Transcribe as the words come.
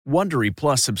Wondery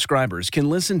Plus subscribers can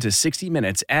listen to 60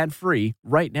 Minutes ad-free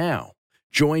right now.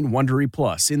 Join Wondery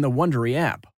Plus in the Wondery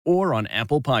app or on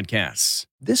Apple Podcasts.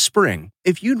 This spring,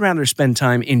 if you'd rather spend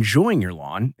time enjoying your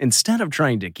lawn instead of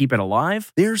trying to keep it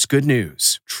alive, there's good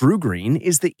news. TruGreen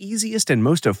is the easiest and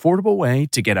most affordable way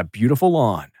to get a beautiful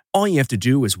lawn. All you have to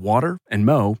do is water and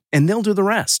mow, and they'll do the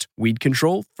rest. Weed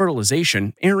control,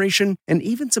 fertilization, aeration, and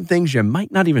even some things you might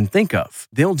not even think of.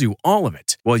 They'll do all of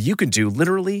it, while you can do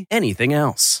literally anything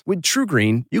else. With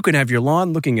TruGreen, you can have your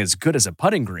lawn looking as good as a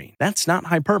putting green. That's not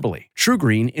hyperbole.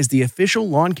 TruGreen is the official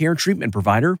lawn care treatment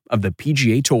provider of the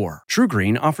PGA Tour.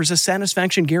 TruGreen offers a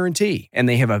satisfaction guarantee, and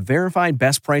they have a verified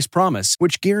best price promise,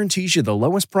 which guarantees you the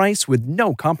lowest price with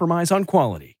no compromise on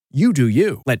quality. You do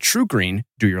you. Let TruGreen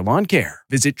do your lawn care.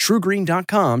 Visit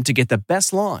TruGreen.com to get the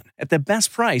best lawn at the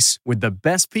best price with the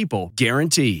best people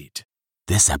guaranteed.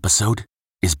 This episode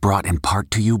is brought in part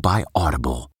to you by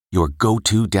Audible, your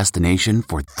go-to destination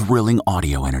for thrilling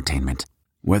audio entertainment.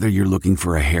 Whether you're looking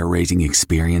for a hair-raising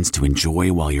experience to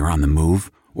enjoy while you're on the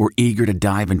move or eager to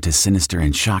dive into sinister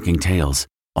and shocking tales,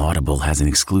 Audible has an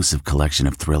exclusive collection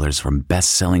of thrillers from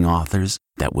best-selling authors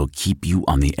that will keep you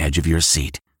on the edge of your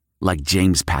seat. Like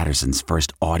James Patterson's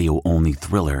first audio-only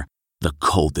thriller, The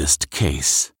Coldest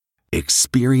Case.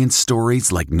 Experience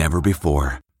stories like never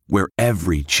before, where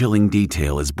every chilling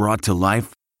detail is brought to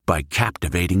life by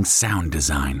captivating sound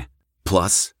design.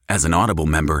 Plus, as an Audible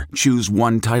member, choose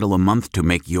one title a month to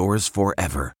make yours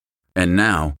forever. And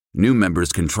now, new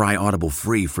members can try Audible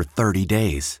free for 30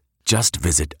 days. Just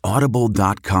visit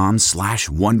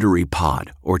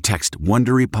audible.com/WonderyPod or text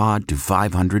WonderyPod to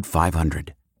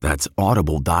 500-500. That's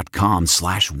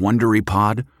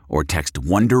audible.com/WonderyPod or text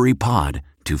WonderyPod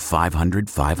to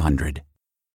 500-500.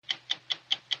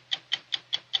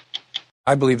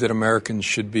 I believe that Americans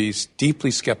should be deeply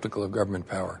skeptical of government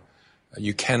power.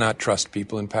 You cannot trust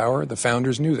people in power. The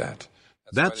founders knew that.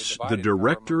 That's the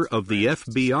director of the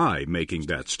FBI making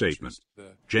that statement.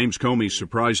 James Comey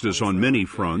surprised us on many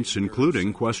fronts,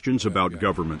 including questions about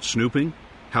government snooping,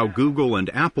 how Google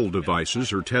and Apple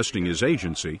devices are testing his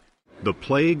agency, the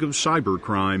plague of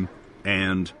cybercrime,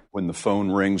 and when the phone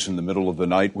rings in the middle of the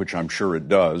night, which I'm sure it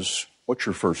does, what's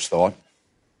your first thought?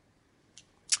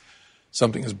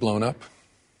 Something has blown up.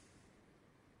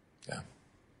 Yeah.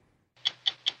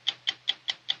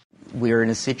 We're in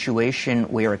a situation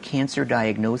where a cancer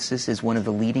diagnosis is one of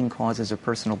the leading causes of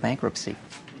personal bankruptcy.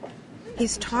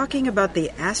 He's talking about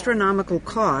the astronomical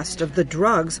cost of the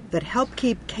drugs that help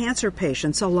keep cancer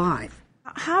patients alive.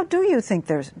 How do you think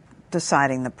they're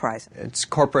deciding the price? It's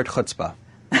corporate chutzpah.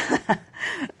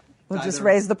 We'll just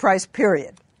raise the price,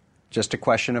 period. Just a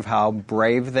question of how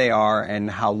brave they are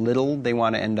and how little they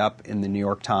want to end up in the New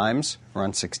York Times or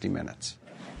on 60 Minutes.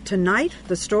 Tonight,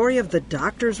 the story of the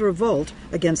doctors' revolt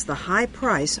against the high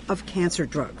price of cancer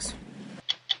drugs.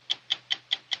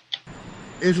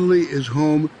 Italy is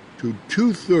home to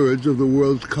 2/3 of the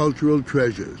world's cultural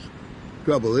treasures.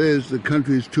 Trouble is, the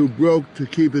country's too broke to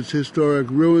keep its historic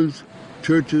ruins,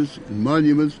 churches, and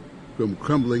monuments from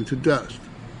crumbling to dust.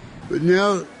 But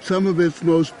now, some of its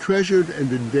most treasured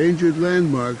and endangered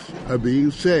landmarks are being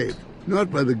saved,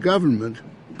 not by the government,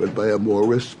 but by a more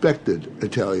respected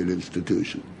Italian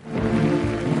institution.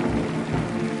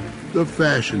 The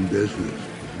fashion business.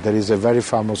 There is a very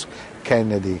famous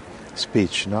Kennedy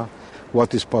speech, no?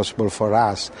 What is possible for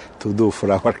us to do for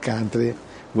our country,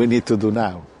 we need to do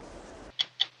now.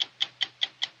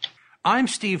 I'm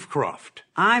Steve Kroft.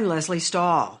 I'm Leslie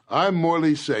Stahl. I'm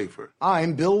Morley Safer.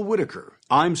 I'm Bill Whitaker.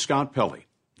 I'm Scott Pelley.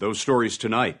 Those stories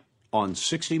tonight on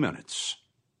 60 Minutes.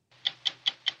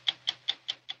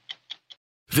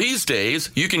 These days,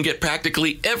 you can get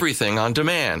practically everything on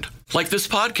demand, like this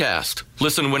podcast.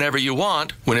 Listen whenever you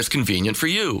want, when it's convenient for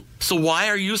you. So why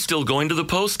are you still going to the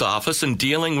post office and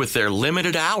dealing with their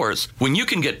limited hours when you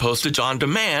can get postage on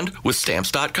demand with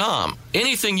Stamps.com?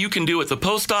 Anything you can do at the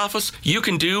post office, you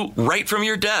can do right from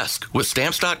your desk with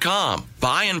Stamps.com.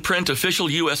 Buy and print official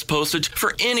U.S. postage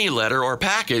for any letter or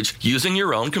package using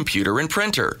your own computer and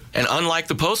printer. And unlike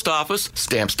the post office,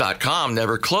 Stamps.com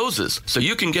never closes, so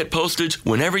you can get postage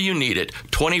whenever you need it,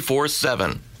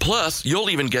 24/7. Plus,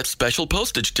 you'll even get special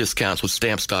postage discounts with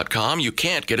Stamps.com you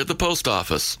can't get at the post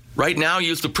office. Right now,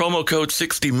 use the promo code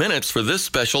 60 Minutes for this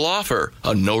special offer.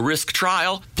 A no-risk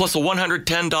trial, plus a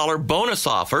 $110 bonus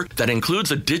offer that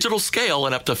includes a digital scale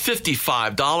and up to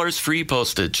 $55 free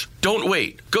postage. Don't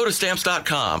wait. Go to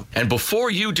Stamps.com, and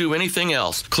before you do anything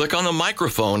else, click on the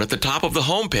microphone at the top of the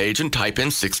homepage and type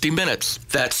in 60 Minutes.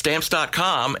 That's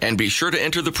Stamps.com, and be sure to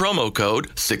enter the promo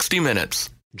code 60 Minutes.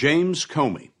 James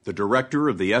Comey, the director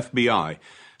of the FBI,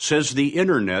 says the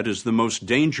internet is the most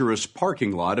dangerous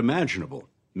parking lot imaginable,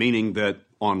 meaning that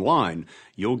online,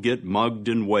 you'll get mugged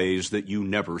in ways that you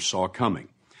never saw coming.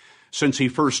 Since he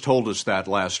first told us that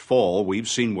last fall, we've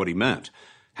seen what he meant.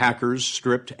 Hackers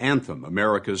stripped Anthem,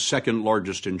 America's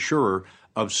second-largest insurer,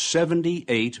 of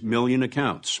 78 million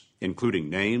accounts, including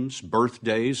names,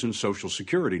 birthdays, and Social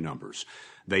Security numbers.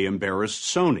 They embarrassed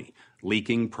Sony,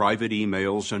 leaking private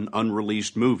emails and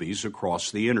unreleased movies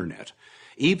across the Internet.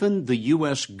 Even the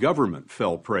U.S. government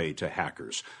fell prey to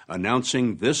hackers,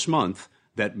 announcing this month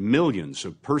that millions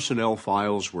of personnel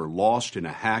files were lost in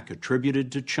a hack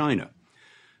attributed to China.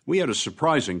 We had a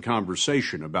surprising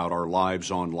conversation about our lives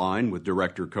online with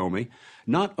Director Comey,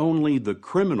 not only the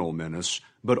criminal menace,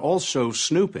 but also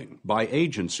snooping by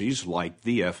agencies like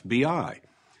the FBI.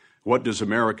 What does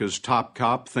America's top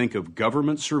cop think of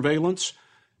government surveillance?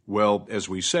 Well, as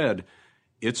we said,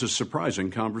 it's a surprising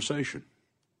conversation.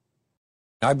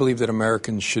 I believe that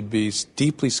Americans should be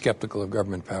deeply skeptical of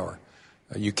government power.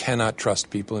 You cannot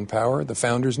trust people in power. The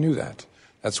founders knew that.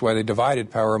 That's why they divided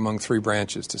power among three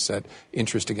branches to set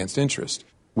interest against interest.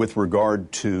 With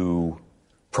regard to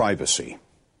privacy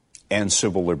and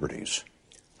civil liberties,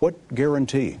 what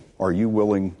guarantee are you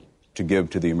willing to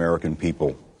give to the American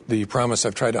people? The promise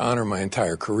I've tried to honor my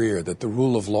entire career, that the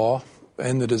rule of law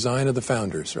and the design of the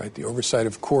founders, right, the oversight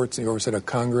of courts and the oversight of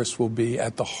Congress will be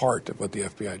at the heart of what the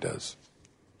FBI does,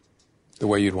 the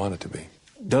way you'd want it to be.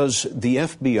 Does the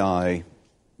FBI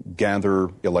gather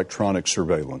electronic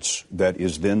surveillance that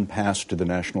is then passed to the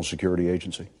National Security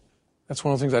Agency? That's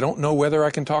one of the things. I don't know whether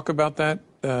I can talk about that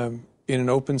in an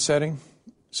open setting,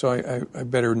 so I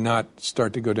better not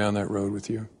start to go down that road with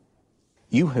you.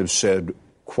 You have said,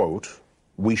 quote,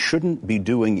 we shouldn't be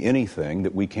doing anything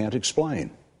that we can't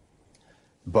explain.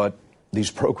 But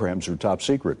these programs are top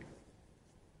secret.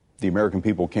 The American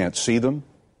people can't see them,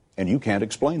 and you can't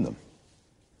explain them.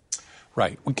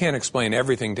 Right. We can't explain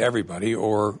everything to everybody,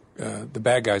 or the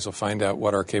bad guys will find out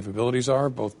what our capabilities are,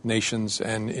 both nations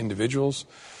and individuals.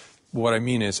 What I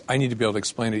mean is I need to be able to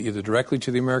explain it either directly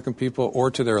to the American people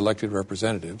or to their elected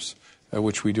representatives,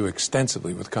 which we do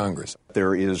extensively with Congress.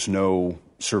 There is no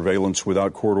surveillance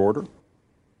without court order?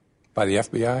 By the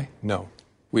FBI? No.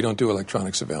 We don't do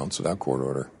electronic surveillance without court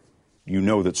order. You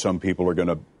know that some people are going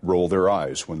to roll their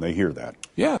eyes when they hear that.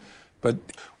 Yeah. But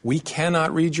we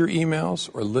cannot read your emails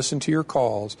or listen to your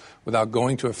calls without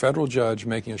going to a federal judge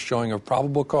making a showing of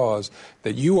probable cause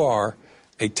that you are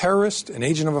a terrorist, an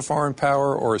agent of a foreign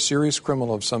power, or a serious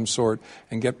criminal of some sort,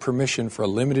 and get permission for a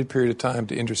limited period of time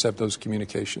to intercept those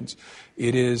communications.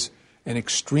 It is an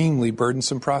extremely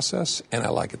burdensome process, and I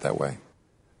like it that way.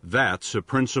 That's a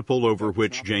principle over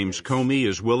which James Comey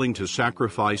is willing to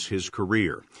sacrifice his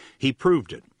career. He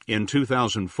proved it in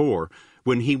 2004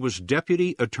 when he was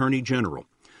Deputy Attorney General.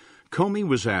 Comey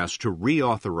was asked to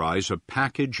reauthorize a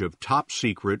package of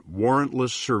top-secret,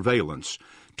 warrantless surveillance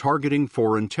targeting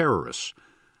foreign terrorists.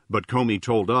 But Comey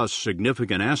told us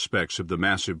significant aspects of the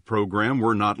massive program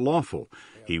were not lawful.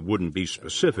 He wouldn't be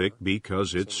specific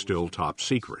because it's still top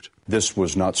secret. This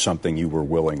was not something you were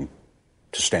willing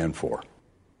to stand for.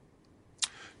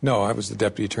 No, I was the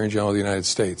Deputy Attorney General of the United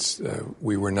States.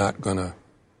 We were not going to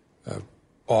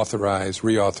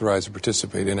reauthorize, or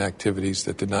participate in activities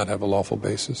that did not have a lawful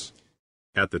basis.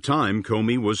 At the time,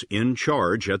 Comey was in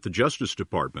charge at the Justice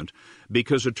Department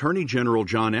because Attorney General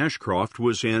John Ashcroft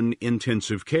was in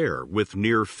intensive care with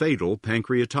near-fatal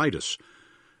pancreatitis.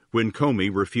 When Comey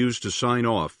refused to sign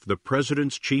off, the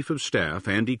President's Chief of Staff,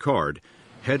 Andy Card,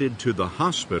 headed to the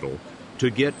hospital to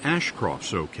get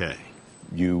Ashcroft's okay.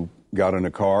 You got in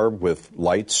a car with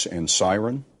lights and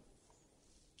siren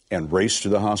and raced to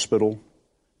the hospital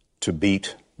to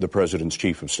beat the President's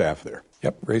Chief of Staff there.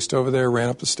 Yep, raced over there, ran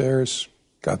up the stairs,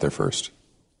 got there first.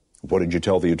 What did you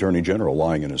tell the Attorney General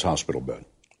lying in his hospital bed?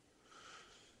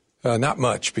 Not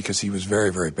much, because he was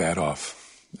very, very bad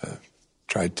off.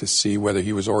 Tried to see whether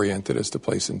he was oriented as to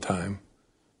place and time,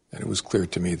 and it was clear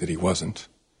to me that he wasn't.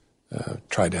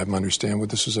 Tried to have him understand what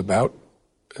this was about,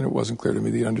 and it wasn't clear to me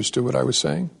that he understood what I was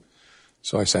saying.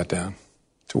 So I sat down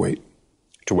to wait.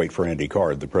 To wait for Andy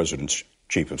Card, the President's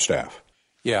Chief of Staff.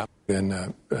 Yeah, then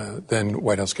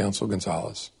White House Counsel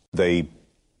Gonzalez. They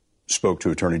spoke to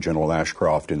Attorney General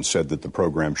Ashcroft and said that the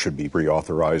program should be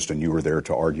reauthorized, and you were there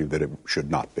to argue that it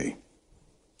should not be.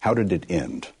 How did it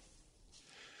end?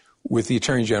 With the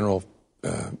Attorney General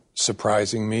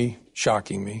surprising me,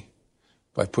 shocking me,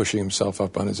 by pushing himself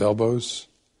up on his elbows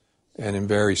and in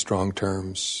very strong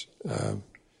terms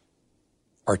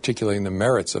articulating the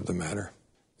merits of the matter,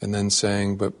 and then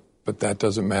saying, but that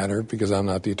doesn't matter because I'm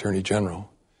not the Attorney General.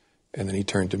 And then he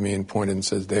turned to me and pointed and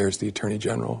says, there's the Attorney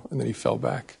General. And then he fell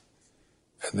back.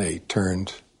 And they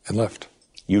turned and left.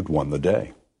 You'd won the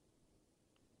day.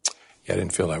 Yeah, I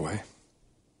didn't feel that way.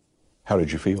 How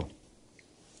did you feel?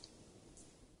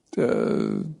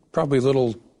 Probably a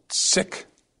little sick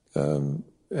and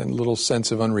a little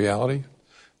sense of unreality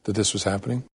that this was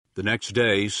happening. The next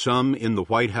day, some in the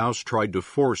White House tried to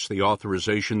force the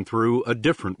authorization through a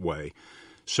different way.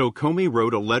 So Comey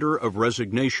wrote a letter of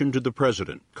resignation to the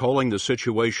president, calling the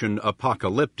situation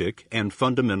apocalyptic and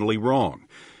fundamentally wrong.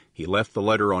 He left the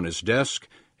letter on his desk,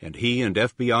 and he and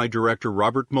FBI Director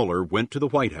Robert Mueller went to the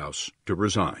White House to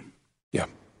resign. Yeah.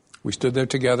 We stood there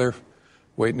together,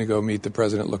 waiting to go meet the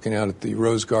president, looking out at the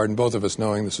Rose Garden, both of us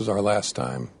knowing this was our last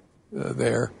time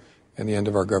there and the end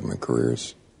of our government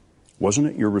careers. Wasn't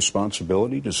it your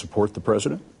responsibility to support the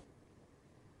president?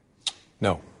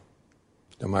 No.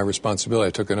 No, my responsibility,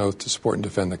 I took an oath to support and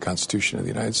defend the Constitution of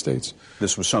the United States.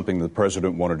 This was something the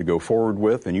president wanted to go forward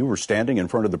with, and you were standing in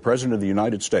front of the president of the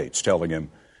United States telling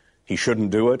him he shouldn't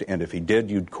do it, and if he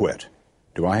did, you'd quit.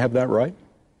 Do I have that right?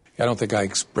 I don't think I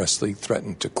expressly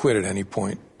threatened to quit at any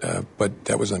point, but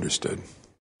that was understood.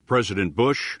 President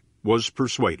Bush was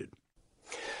persuaded.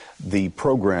 The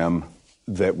program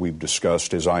that we've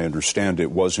discussed, as I understand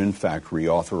it, was in fact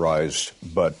reauthorized,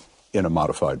 but in a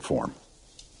modified form.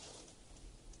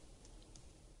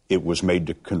 It was made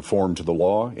to conform to the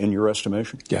law, in your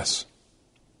estimation? Yes.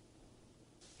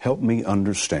 Help me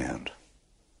understand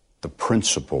the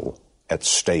principle at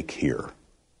stake here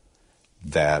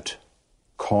that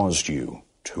caused you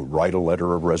to write a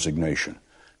letter of resignation,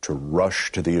 to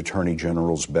rush to the Attorney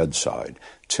General's bedside,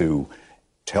 to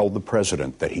tell the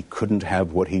president that he couldn't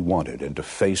have what he wanted, and to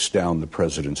face down the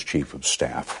president's chief of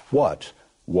staff. What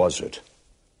was it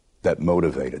that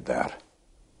motivated that?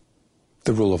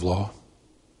 The rule of law.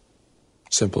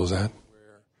 Simple as that.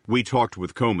 We talked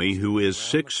with Comey, who is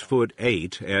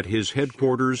 6'8" at his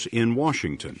headquarters in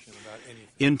Washington.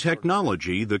 In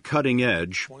technology, the cutting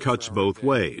edge cuts both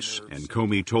ways, and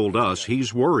Comey told us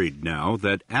he's worried now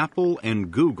that Apple and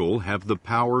Google have the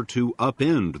power to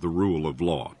upend the rule of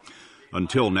law.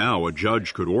 Until now, a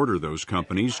judge could order those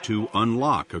companies to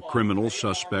unlock a criminal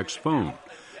suspect's phone.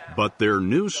 But their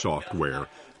new software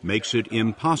makes it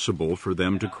impossible for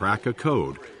them to crack a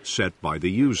code set by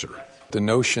the user. The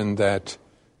notion that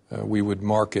we would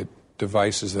market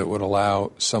devices that would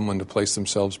allow someone to place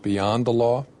themselves beyond the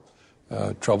law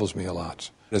troubles me a lot.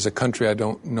 As a country, I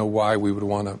don't know why we would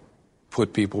want to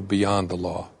put people beyond the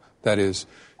law. That is,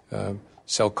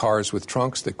 sell cars with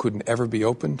trunks that couldn't ever be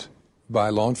opened by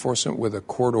law enforcement with a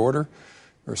court order,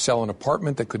 or sell an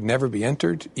apartment that could never be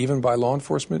entered, even by law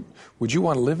enforcement. Would you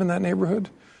want to live in that neighborhood?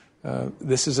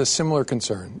 This is a similar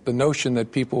concern. The notion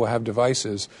that people will have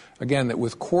devices, again, that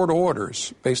with court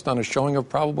orders, based on a showing of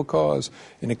probable cause,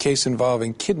 in a case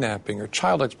involving kidnapping or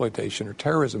child exploitation or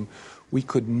terrorism, we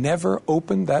could never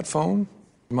open that phone.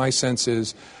 My sense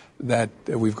is that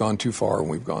we've gone too far and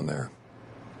we've gone there.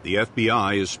 The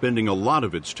FBI is spending a lot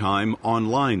of its time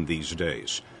online these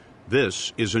days.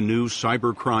 This is a new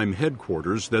cybercrime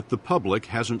headquarters that the public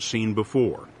hasn't seen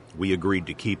before. We agreed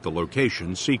to keep the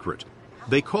location secret.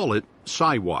 They call it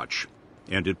Cywatch,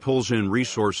 and it pulls in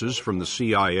resources from the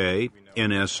CIA,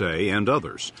 NSA, and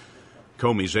others.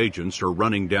 Comey's agents are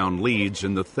running down leads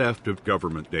in the theft of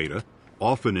government data.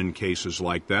 Often in cases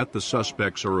like that, the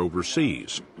suspects are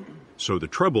overseas. So the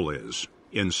trouble is,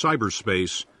 in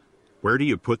cyberspace, where do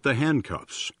you put the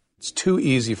handcuffs? It's too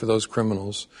easy for those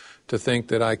criminals to think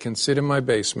that I can sit in my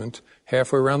basement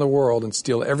halfway around the world and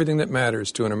steal everything that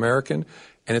matters to an American,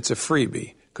 and it's a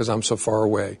freebie because I'm so far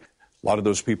away. A lot of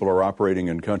those people are operating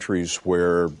in countries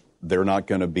where they're not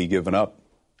going to be given up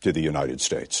to the United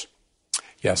States.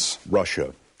 Yes.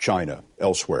 Russia, China,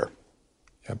 elsewhere.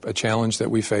 Yep, a challenge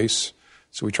that we face.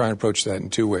 So we try and approach that in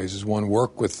two ways. Is one,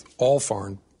 work with all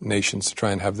foreign nations to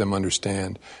try and have them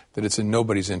understand that it's in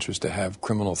nobody's interest to have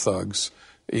criminal thugs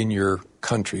in your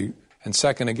country. And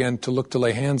second, again, to look to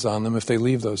lay hands on them if they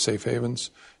leave those safe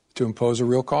havens, to impose a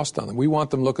real cost on them. We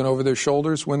want them looking over their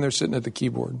shoulders when they're sitting at the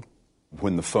keyboard.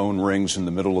 When the phone rings in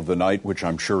the middle of the night, which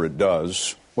I'm sure it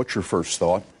does, what's your first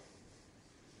thought?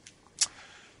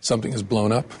 Something is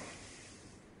blown up.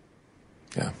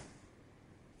 Yeah.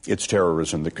 It's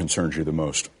terrorism that concerns you the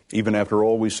most, even after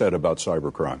all we said about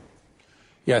cybercrime.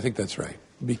 Yeah, I think that's right.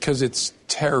 Because it's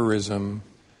terrorism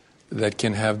that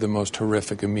can have the most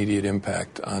horrific immediate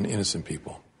impact on innocent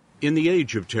people. In the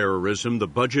age of terrorism, the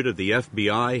budget of the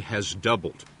FBI has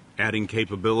doubled, adding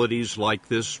capabilities like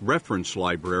this reference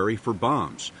library for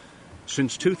bombs.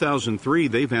 Since 2003,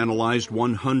 they've analyzed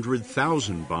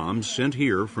 100,000 bombs sent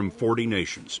here from 40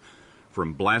 nations.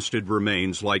 From blasted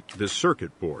remains like this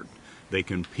circuit board, they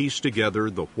can piece together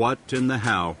the what and the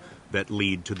how that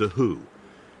lead to the who.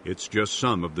 It's just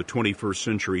some of the 21st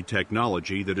century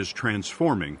technology that is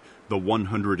transforming the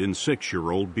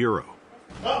 106-year-old Bureau.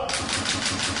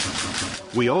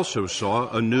 We also saw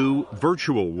a new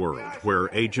virtual world where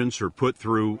agents are put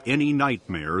through any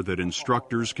nightmare that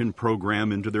instructors can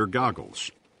program into their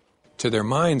goggles. To their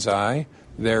mind's eye,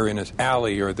 they're in an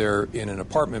alley or they're in an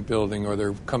apartment building or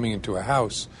they're coming into a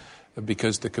house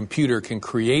because the computer can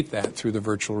create that through the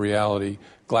virtual reality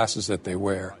glasses that they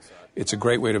wear. It's a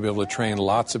great way to be able to train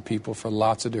lots of people for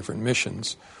lots of different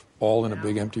missions, all in a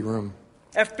big empty room.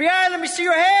 FBI, let me see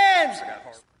your hands!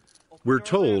 We're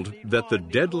told that the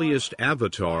deadliest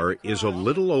avatar is a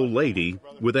little old lady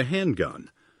with a handgun.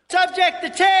 Subject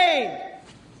detained!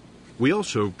 We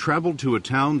also traveled to a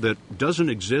town that doesn't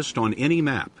exist on any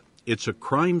map. It's a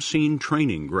crime scene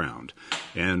training ground.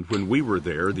 And when we were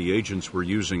there, the agents were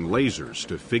using lasers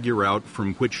to figure out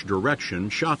from which direction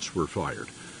shots were fired.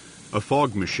 A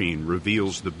fog machine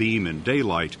reveals the beam in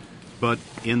daylight, but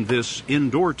in this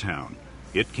indoor town,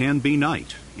 it can be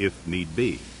night if need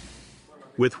be.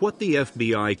 With what the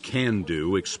FBI can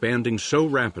do expanding so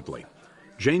rapidly,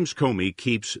 James Comey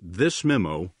keeps this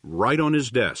memo right on his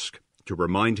desk to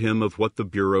remind him of what the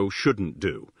Bureau shouldn't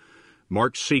do.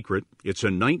 Marked secret, it's a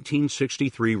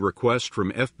 1963 request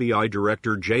from FBI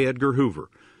Director J. Edgar Hoover,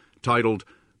 titled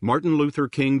Martin Luther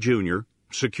King, Jr.,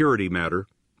 Security Matter,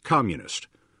 Communist.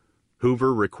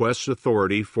 Hoover requests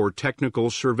authority for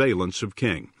technical surveillance of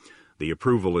King. The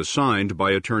approval is signed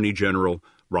by Attorney General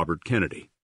Robert Kennedy.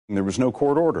 There was no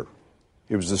court order.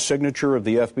 It was the signature of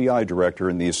the FBI director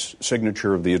and the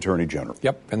signature of the Attorney General.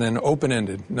 Yep, and then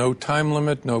open-ended. No time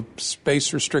limit, no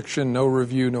space restriction, no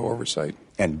review, no oversight.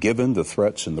 And given the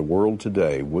threats in the world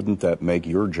today, wouldn't that make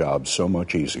your job so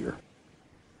much easier?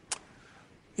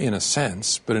 In a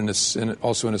sense, but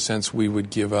also in a sense, we would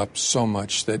give up so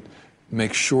much that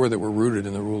makes sure that we're rooted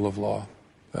in the rule of law,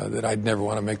 that I'd never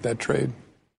want to make that trade.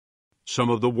 Some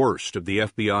of the worst of the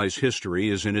FBI's history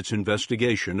is in its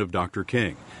investigation of Dr.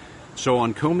 King. So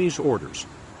on Comey's orders,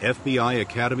 FBI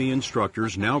Academy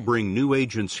instructors now bring new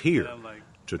agents here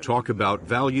to talk about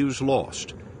values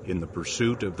lost in the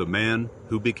pursuit of the man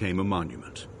who became a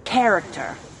monument.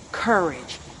 Character,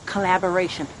 courage,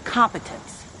 collaboration,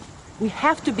 competence. We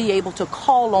have to be able to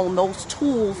call on those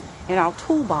tools in our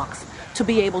toolbox to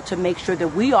be able to make sure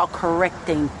that we are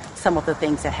correcting some of the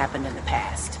things that happened in the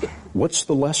past. What's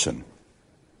the lesson?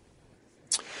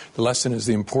 The lesson is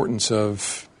the importance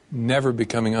of never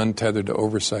becoming untethered to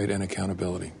oversight and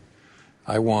accountability.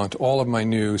 I want all of my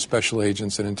new special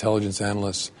agents and intelligence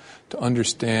analysts to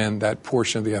understand that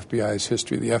portion of the FBI's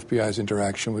history, the FBI's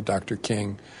interaction with Dr.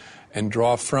 King, and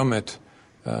draw from it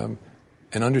an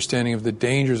understanding of the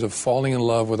dangers of falling in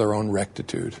love with our own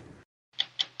rectitude.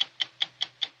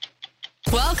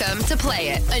 Welcome to Play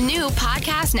It, a new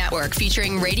podcast network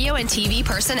featuring radio and TV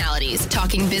personalities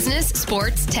talking business,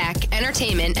 sports, tech,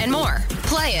 entertainment, and more.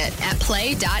 Play it at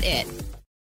play.it.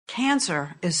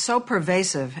 Cancer is so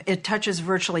pervasive, it touches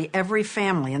virtually every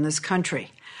family in this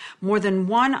country. More than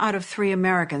 1 out of 3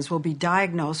 Americans will be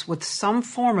diagnosed with some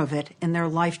form of it in their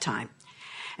lifetime.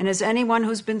 And as anyone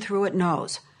who's been through it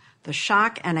knows, the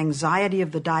shock and anxiety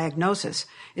of the diagnosis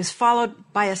is followed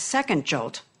by a second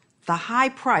jolt, the high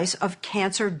price of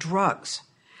cancer drugs.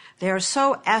 They are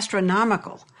so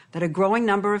astronomical that a growing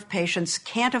number of patients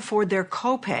can't afford their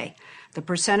copay, the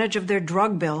percentage of their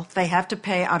drug bill they have to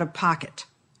pay out of pocket.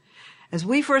 As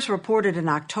we first reported in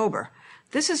October,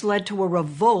 this has led to a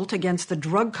revolt against the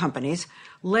drug companies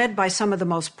led by some of the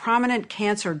most prominent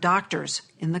cancer doctors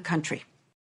in the country.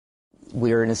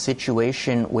 We're in a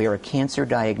situation where a cancer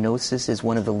diagnosis is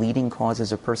one of the leading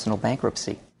causes of personal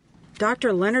bankruptcy.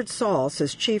 Dr. Leonard Sauls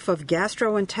is chief of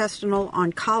gastrointestinal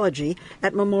oncology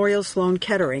at Memorial Sloan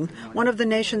Kettering, one of the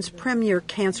nation's premier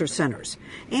cancer centers.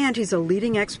 And he's a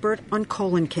leading expert on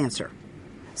colon cancer.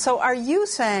 So are you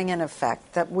saying, in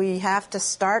effect, that we have to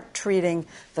start treating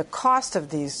the cost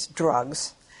of these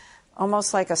drugs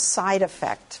almost like a side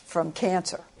effect from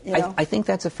cancer? You know? I think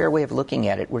that's a fair way of looking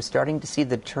at it. We're starting to see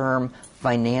the term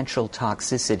financial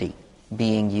toxicity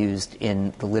being used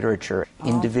in the literature.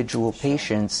 Individual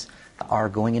patients are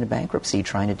going into bankruptcy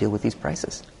trying to deal with these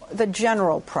prices. The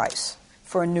general price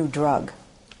for a new drug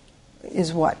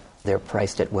is what? They're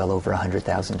priced at well over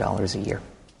 $100,000 a year.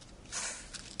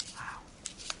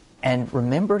 And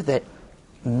remember that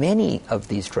many of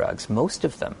these drugs, most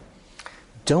of them,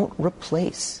 don't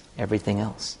replace everything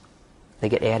else. They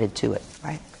get added to it.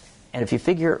 Right. And if you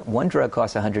figure one drug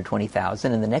costs $120,000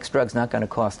 and the next drug's not going to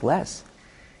cost less,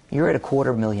 you're at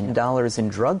 $250,000 in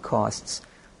drug costs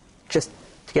just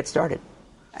to get started.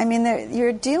 I mean,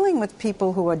 you're dealing with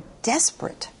people who are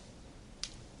desperate.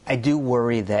 I do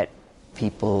worry that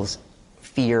people's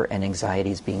fear and anxiety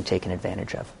is being taken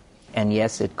advantage of. And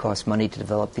yes, it costs money to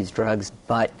develop these drugs,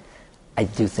 but I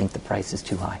do think the price is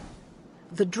too high.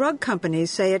 The drug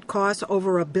companies say it costs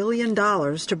over $1 billion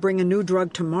to bring a new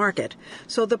drug to market,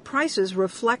 so the prices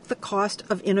reflect the cost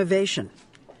of innovation.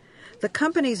 The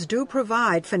companies do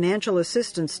provide financial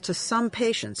assistance to some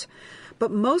patients,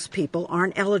 but most people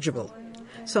aren't eligible.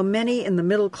 So many in the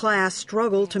middle class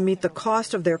struggle to meet the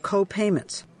cost of their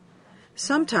co-payments.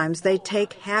 Sometimes they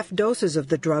take half doses of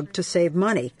the drug to save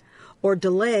money or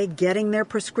delay getting their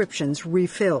prescriptions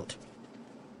refilled.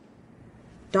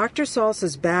 Dr.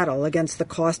 Salz's battle against the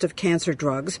cost of cancer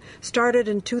drugs started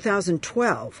in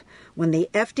 2012 when the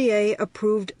FDA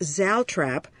approved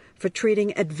Zaltrap for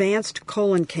treating advanced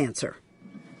colon cancer.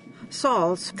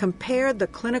 Salz compared the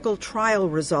clinical trial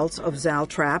results of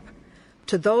Zaltrap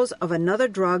to those of another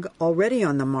drug already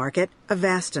on the market,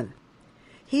 Avastin.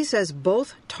 He says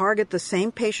both target the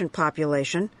same patient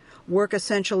population, work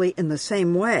essentially in the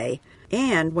same way,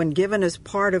 and, when given as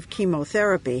part of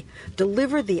chemotherapy,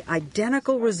 deliver the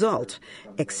identical result,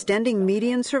 extending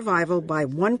median survival by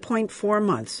 1.4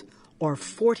 months, or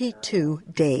 42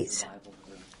 days.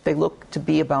 They look to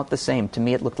be about the same. To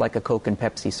me, it looked like a Coke and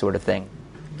Pepsi sort of thing.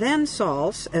 Then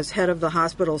Salz, as head of the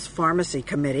hospital's pharmacy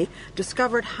committee,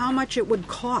 discovered how much it would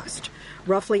cost,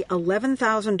 roughly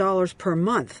 $11,000 per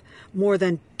month, more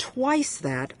than twice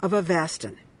that of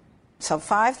Avastin. So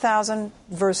 $5,000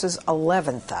 versus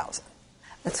 $11,000.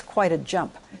 That's quite a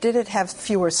jump. Did it have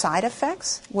fewer side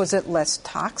effects? Was it less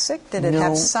toxic? Did it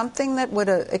have something that would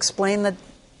explain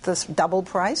this double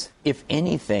price? If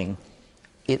anything,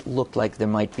 it looked like there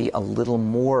might be a little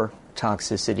more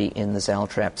toxicity in the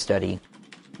Zaltrap study.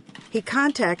 He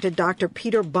contacted Dr.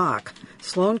 Peter Bach,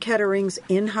 Sloan Kettering's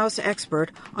in-house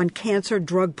expert on cancer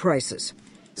drug prices.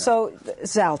 So,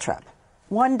 Zaltrap.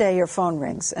 One day your phone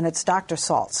rings and it's Dr.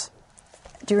 Salz.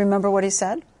 Do you remember what he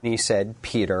said? He said,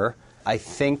 Peter, I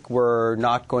think we're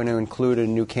not going to include a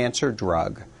new cancer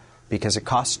drug because it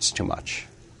costs too much.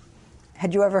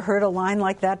 Had you ever heard a line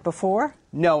like that before?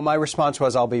 No, my response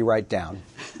was, I'll be right down.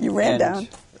 You ran down?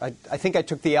 I think I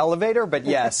took the elevator, but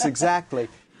yes, exactly.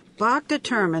 Bach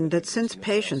determined that since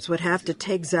patients would have to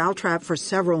take Zaltrap for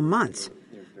several months,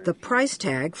 the price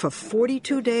tag for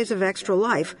 42 days of extra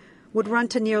life would run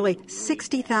to nearly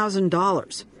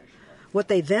 $60,000. What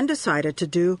they then decided to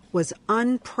do was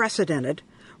unprecedented: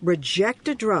 reject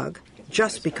a drug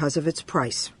just because of its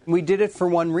price. We did it for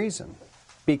one reason,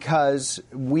 because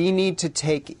we need to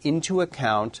take into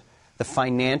account the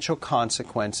financial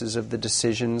consequences of the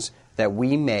decisions that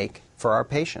we make for our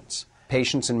patients.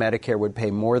 Patients in Medicare would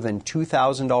pay more than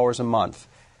 $2,000 a month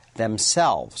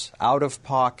themselves out of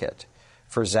pocket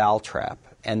for Zaltrap,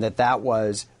 and that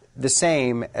was the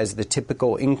same as the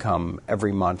typical income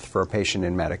every month for a patient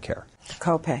in Medicare.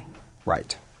 Copay.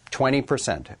 Right.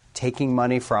 20%. Taking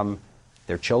money from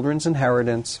their children's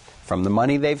inheritance, from the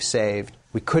money they've saved.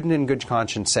 We couldn't in good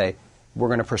conscience say, we're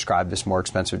going to prescribe this more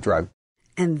expensive drug.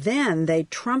 And then they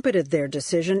trumpeted their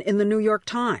decision in the New York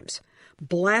Times,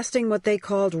 blasting what they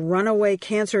called runaway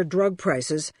cancer drug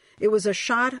prices. It was a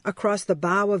shot across the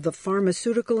bow of the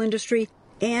pharmaceutical industry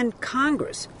and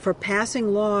Congress for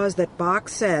passing laws that Bach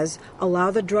says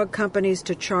allow the drug companies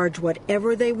to charge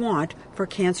whatever they want for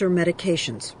cancer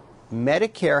medications.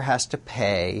 Medicare has to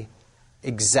pay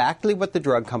exactly what the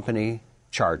drug company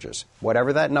charges,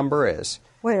 whatever that number is.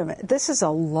 Wait a minute. This is a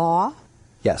law?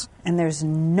 Yes. And there's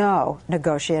no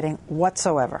negotiating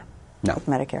whatsoever with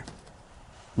Medicare?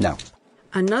 No.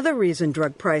 Another reason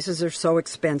drug prices are so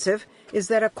expensive is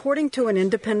that, according to an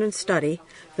independent study,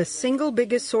 the single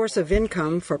biggest source of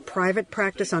income for private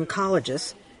practice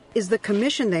oncologists is the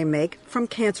commission they make from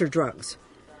cancer drugs.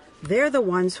 They're the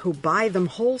ones who buy them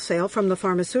wholesale from the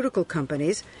pharmaceutical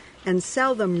companies and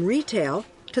sell them retail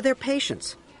to their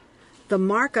patients. The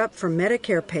markup for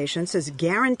Medicare patients is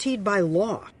guaranteed by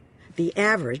law. The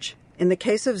average, in the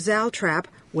case of Zaltrap,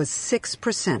 was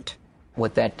 6%.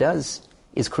 What that does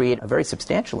is create a very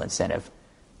substantial incentive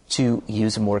to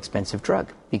use a more expensive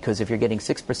drug. Because if you're getting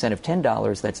 6% of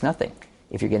 $10, that's nothing.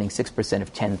 If you're getting 6%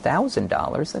 of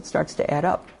 $10,000, that starts to add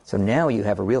up. So now you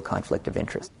have a real conflict of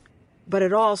interest. But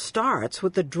it all starts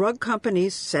with the drug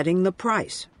companies setting the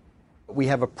price. We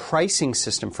have a pricing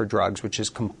system for drugs which is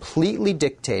completely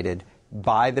dictated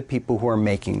by the people who are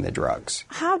making the drugs.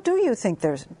 How do you think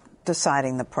they're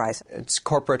deciding the price? It's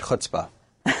corporate chutzpah.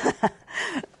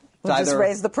 We'll just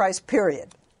raise the price, period.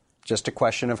 Just a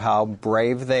question of how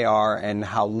brave they are and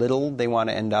how little they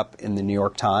want to end up in the New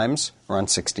York Times or on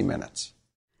 60 Minutes.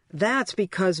 That's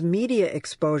because media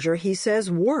exposure, he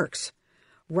says, works.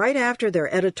 Right after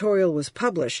their editorial was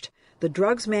published, the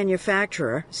drugs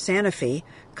manufacturer, Sanofi,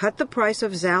 cut the price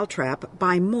of Zaltrap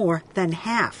by more than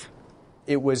half.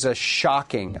 It was a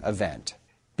shocking event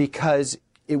because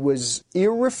It was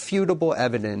irrefutable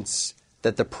evidence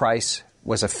that the price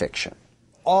was a fiction.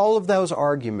 All of those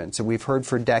arguments that we've heard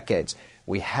for decades,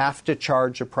 we have to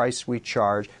charge the price we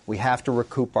charge, we have to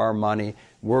recoup our money,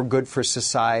 we're good for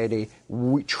society,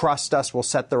 trust us, we'll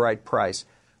set the right price.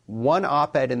 One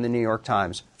op-ed in the New York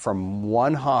Times from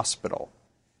one hospital,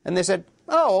 and they said,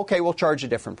 oh, okay, we'll charge a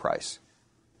different price.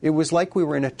 It was like we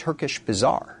were in a Turkish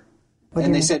bazaar.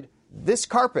 And they said, this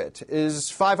carpet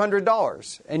is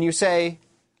 $500. And you say,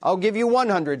 I'll give you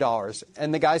 $100.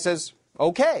 And the guy says,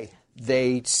 okay.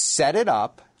 They set it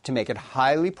up to make it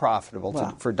highly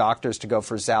profitable for doctors to go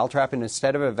for Zaltrap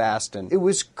instead of Avastin. It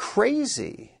was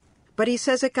crazy. But he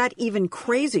says it got even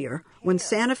crazier when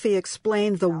Sanofi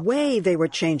explained the way they were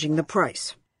changing the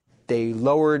price. They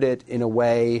lowered it in a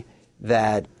way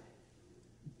that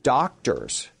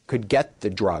doctors could get the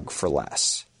drug for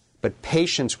less, but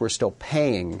patients were still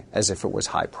paying as if it was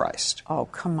high-priced. Oh,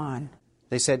 come on.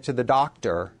 They said to the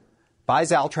doctor, buy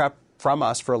Zaltrap from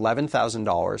us for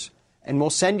 $11,000, and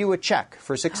we'll send you a check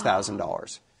for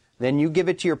 $6,000. Then you give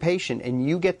it to your patient, and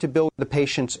you get to bill the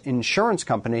patient's insurance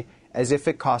company as if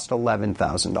it cost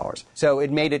 $11,000. So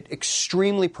it made it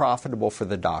extremely profitable for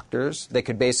the doctors. They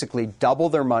could basically double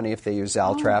their money if they use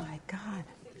Zaltrap. Oh, my God.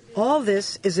 All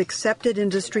this is accepted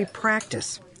industry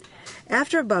practice.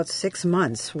 After about 6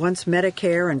 months, once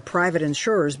Medicare and private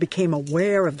insurers became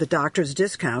aware of the doctor's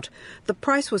discount, the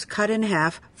price was cut in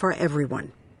half for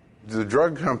everyone. The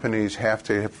drug companies have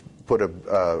to put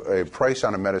a price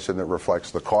on a medicine that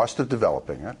reflects the cost of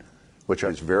developing it, which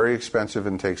is very expensive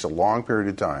and takes a long period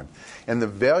of time, and the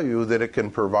value that it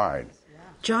can provide.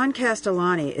 John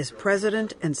Castellani is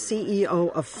president and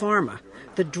CEO of PhRMA,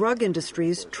 the drug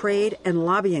industry's trade and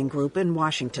lobbying group in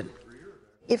Washington.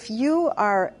 If you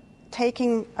are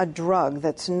taking a drug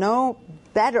that's no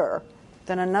better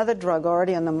than another drug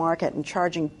already on the market and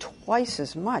charging twice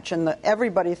as much, and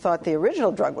everybody thought the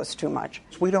original drug was too much.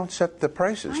 We don't set the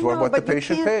prices, I know, what the but you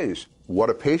patient can't. pays. What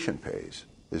a patient pays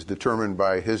is determined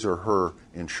by his or her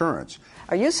insurance.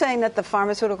 Are you saying that the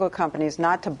pharmaceutical company is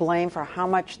not to blame for how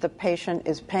much the patient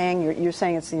is paying? You're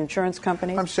saying it's the insurance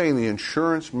company? I'm saying the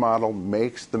insurance model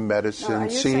makes the medicine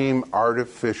seem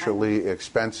artificially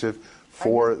expensive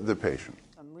for the patient.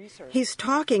 He's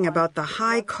talking about the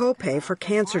high copay for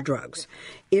cancer drugs.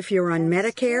 If you're on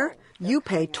Medicare, you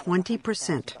pay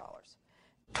 20%.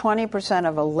 20%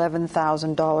 of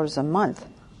 $11,000 a month.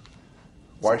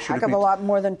 Why should it be a lot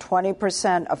more than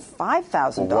 20% of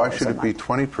 $5,000? Well, why should it be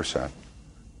 20%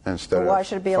 instead of 5%? Why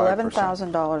should it be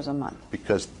 $11,000 a month?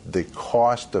 Because the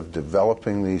cost of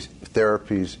developing these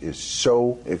therapies is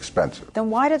so expensive. Then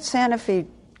why did Sanofi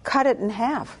cut it in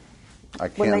half?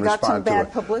 When they got some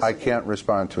bad publicity? I can't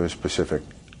respond to a specific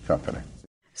company.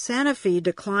 Sanofi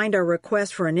declined our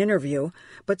request for an interview,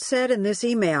 but said in this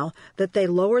email that they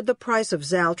lowered the price of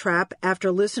Zaltrap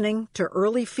after listening to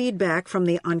early feedback from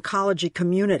the oncology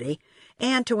community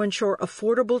and to ensure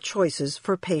affordable choices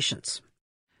for patients.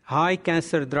 High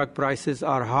cancer drug prices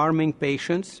are harming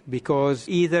patients because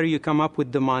either you come up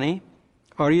with the money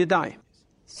or you die.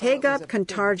 Hegat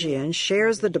Kantarjian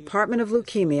shares the Department of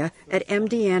Leukemia at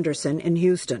MD Anderson in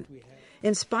Houston.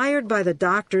 Inspired by the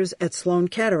doctors at Sloan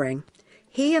Kettering,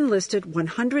 he enlisted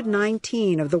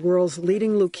 119 of the world's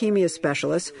leading leukemia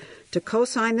specialists to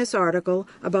co-sign this article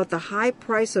about the high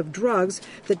price of drugs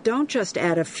that don't just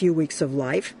add a few weeks of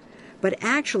life, but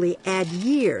actually add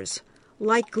years,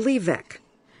 like Gleevec.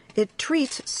 It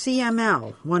treats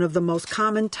CML, one of the most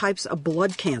common types of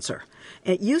blood cancer.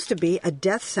 It used to be a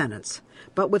death sentence,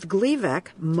 but with Gleevec,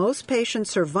 most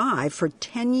patients survive for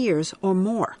 10 years or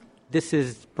more. This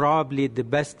is probably the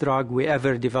best drug we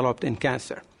ever developed in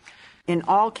cancer. In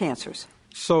all cancers?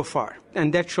 So far.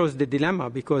 And that shows the dilemma,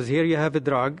 because here you have a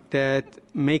drug that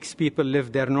makes people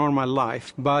live their normal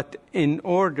life, but in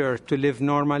order to live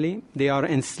normally, they are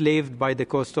enslaved by the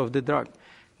cost of the drug.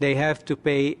 They have to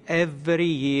pay every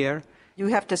year. You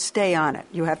have to stay on it.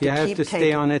 You have to keep taking it. You have to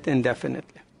stay on it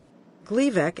indefinitely.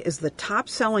 Gleevec is the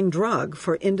top-selling drug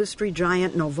for industry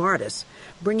giant Novartis,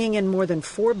 bringing in more than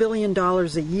 $4 billion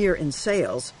a year in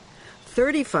sales,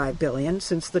 $35 billion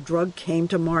since the drug came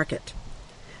to market.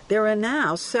 There are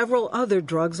now several other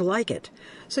drugs like it,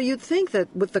 so you'd think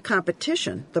that with the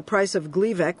competition, the price of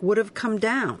Gleevec would have come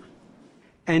down.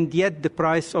 And yet the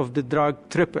price of the drug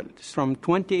tripled from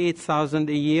 $28,000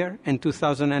 a year in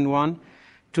 2001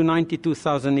 to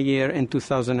 $92,000 a year in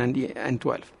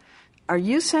 2012. Are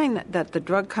you saying that the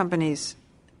drug companies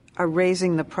are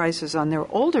raising the prices on their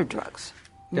older drugs,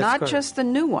 not correct. just the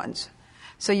new ones?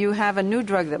 So you have a new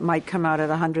drug that might come out at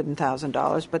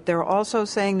 $100,000, but they're also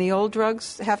saying the old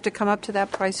drugs have to come up to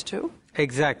that price too?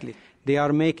 Exactly. They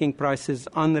are making prices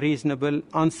unreasonable,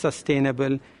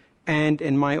 unsustainable, and,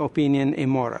 in my opinion,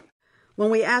 immoral. When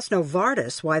we asked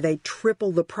Novartis why they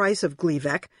tripled the price of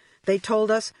Gleevec, they told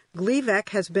us Gleevec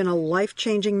has been a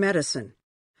life-changing medicine.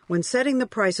 When setting the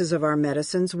prices of our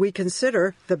medicines, we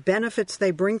consider the benefits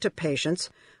they bring to patients,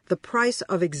 the price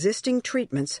of existing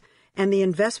treatments, and the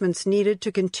investments needed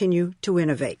to continue to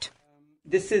innovate.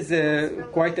 This is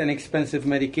quite an expensive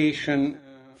medication.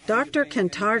 Dr.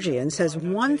 Kentarjian says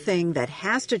one thing that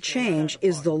has to change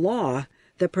is the law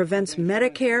that prevents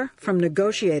Medicare from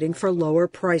negotiating for lower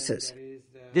prices.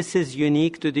 This is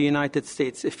unique to the United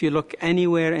States. If you look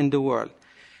anywhere in the world,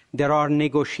 there are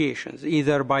negotiations,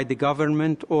 either by the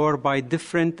government or by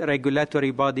different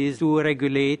regulatory bodies to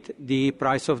regulate the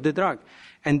price of the drug.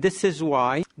 And this is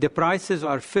why the prices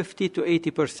are 50 to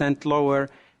 80% lower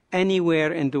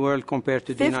anywhere in the world compared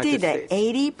to the United States.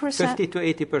 50 to 80%? 50 to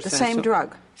 80%. The same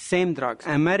drug? Same drug.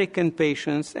 American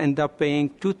patients end up paying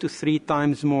 2 to 3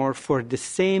 times more for the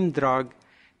same drug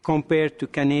compared to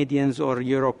Canadians or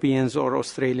Europeans or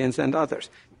Australians and others.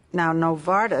 Now,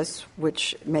 Novartis,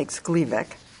 which makes Gleevec,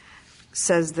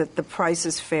 says that the price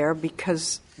is fair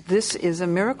because this is a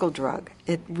miracle drug.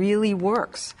 It really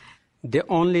works. The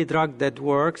only drug that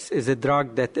works is a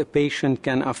drug that a patient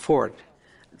can afford.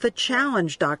 The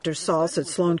challenge, Dr. Salz at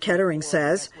Sloan Kettering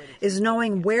says, is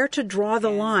knowing where to draw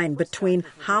the line between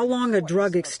how long a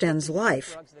drug extends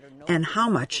life and how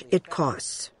much it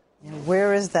costs.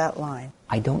 Where is that line?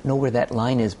 I don't know where that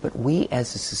line is, but we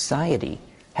as a society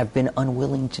have been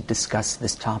unwilling to discuss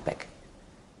this topic.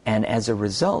 And as a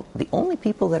result, the only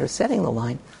people that are setting the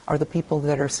line are the people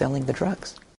that are selling the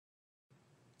drugs.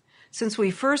 Since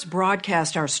we first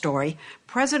broadcast our story,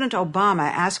 President Obama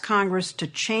asked Congress to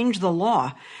change the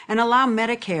law and allow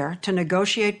Medicare to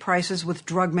negotiate prices with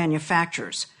drug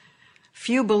manufacturers.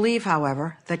 Few believe,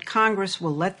 however, that Congress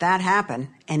will let that happen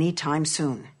anytime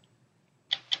soon.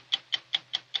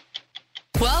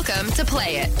 Welcome to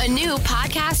Play It, a new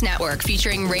podcast network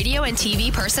featuring radio and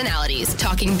TV personalities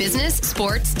talking business,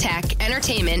 sports, tech,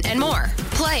 entertainment, and more.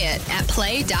 Play it at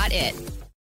play.it.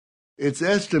 It's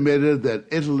estimated that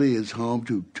Italy is home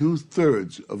to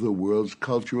 2/3 of the world's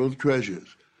cultural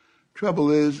treasures.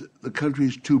 Trouble is, the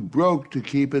country's too broke to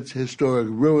keep its historic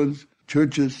ruins,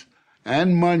 churches,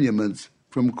 and monuments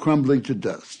from crumbling to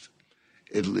dust.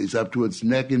 Italy's up to its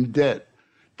neck in debt.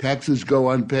 Taxes go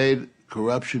unpaid.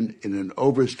 Corruption in an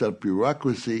overstuffed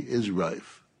bureaucracy is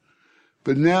rife.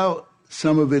 But now,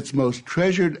 some of its most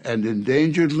treasured and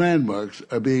endangered landmarks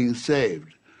are being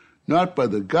saved, not by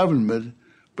the government,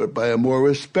 but by a more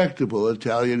respectable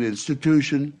Italian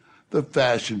institution, the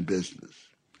fashion business.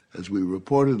 As we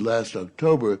reported last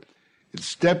October, it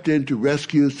stepped in to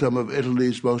rescue some of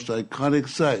Italy's most iconic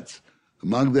sites,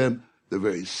 among them the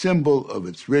very symbol of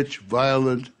its rich,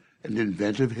 violent, and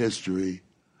inventive history,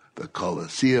 the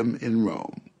Colosseum in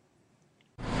Rome.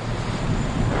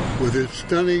 With its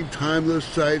stunning, timeless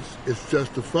sights, it's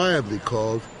justifiably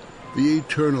called the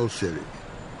Eternal City,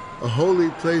 a holy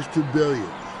place to billions,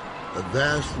 a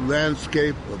vast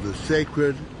landscape of the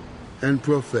sacred and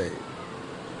profane,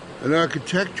 an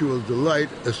architectural delight,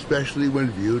 especially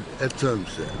when viewed at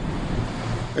sunset.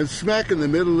 And smack in the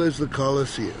middle is the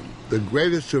Colosseum, the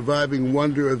greatest surviving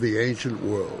wonder of the ancient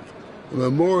world, a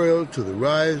memorial to the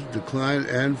rise, decline,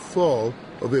 and fall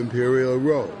of Imperial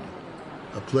Rome,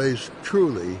 a place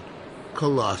truly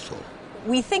colossal.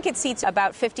 We think it seats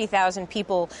about 50,000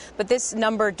 people, but this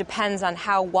number depends on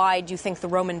how wide you think the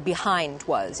Roman behind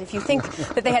was. If you think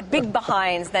that they had big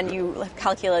behinds, then you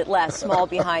calculate less. Small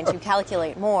behinds, you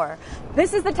calculate more.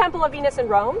 This is the Temple of Venus in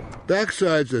Rome.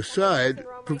 Backsides aside,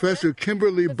 Professor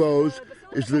Kimberly Bowes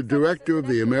is the director of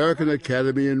the American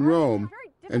Academy in Rome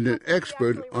and an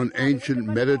expert on ancient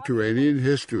Mediterranean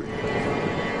history,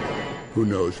 who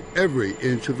knows every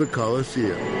inch of the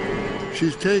Colosseum.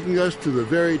 She's taking us to the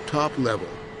very top level,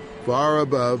 far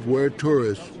above where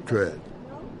tourists tread,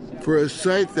 for a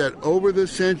site that over the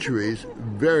centuries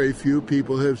very few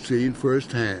people have seen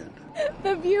firsthand.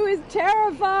 The view is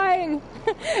terrifying.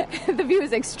 The view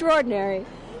is extraordinary.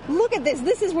 Look at this.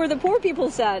 This is where the poor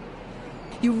people sat.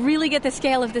 You really get the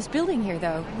scale of this building here,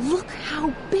 though. Look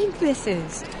how big this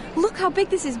is. Look how big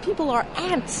this is. People are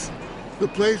ants. The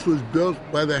place was built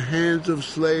by the hands of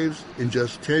slaves in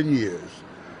just 10 years,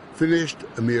 finished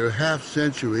a mere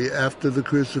half-century after the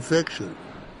crucifixion.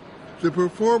 The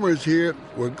performers here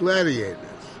were gladiators,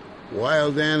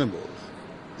 wild animals,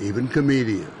 even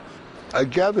comedians. I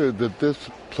gathered that this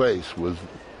place was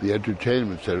the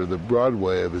entertainment center, the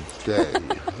Broadway of its day,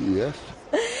 yes?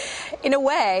 In a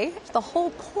way, the whole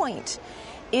point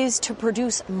is to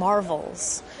produce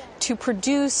marvels, to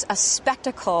produce a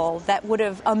spectacle that would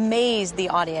have amazed the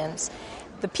audience.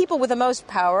 The people with the most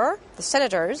power, the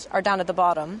senators, are down at the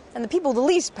bottom, and the people with the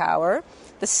least power,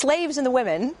 the slaves and the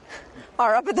women,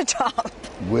 are up at the top.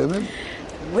 Women?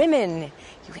 Women.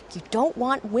 You don't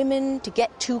want women to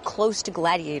get too close to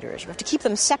gladiators. You have to keep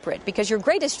them separate, because your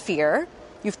greatest fear,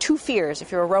 you have two fears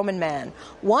if you're a Roman man.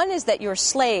 One is that your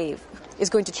slave is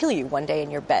going to kill you one day in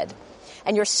your bed.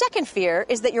 And your second fear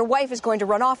is that your wife is going to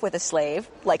run off with a slave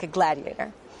like a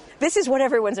gladiator. This is what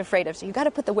everyone's afraid of, so you've got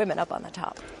to put the women up on the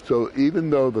top. So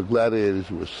even though the gladiators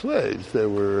were slaves, they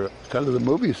were kind of the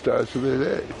movie stars of their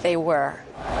day. They were.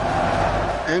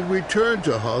 And we turn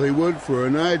to Hollywood for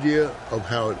an idea of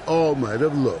how it all might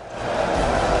have looked.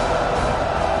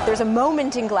 There's a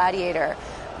moment in Gladiator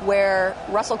where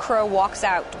Russell Crowe walks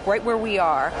out right where we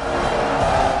are.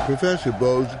 Professor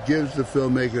Bose gives the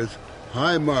filmmakers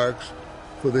high marks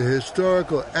for the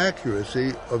historical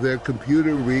accuracy of their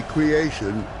computer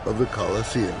recreation of the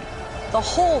Colosseum. The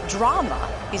whole drama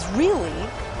is really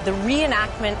the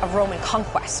reenactment of Roman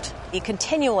conquest, the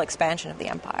continual expansion of the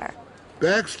empire.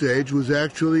 Backstage was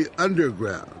actually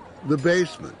underground, the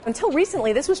basement. Until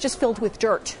recently, this was just filled with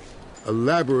dirt. A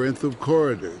labyrinth of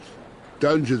corridors,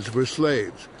 dungeons for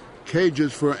slaves,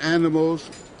 cages for animals,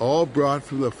 all brought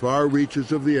from the far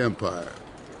reaches of the empire.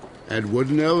 And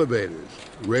wooden elevators,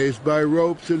 raised by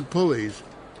ropes and pulleys,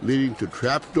 leading to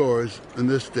trapdoors in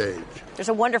the stage. There's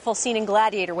a wonderful scene in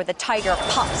Gladiator where the tiger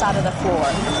pops out of the floor.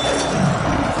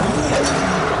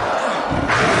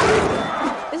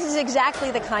 This is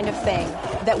exactly the kind of thing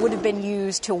that would have been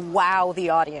used to wow the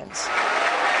audience.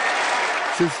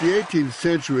 Since the 18th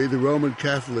century, the Roman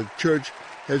Catholic Church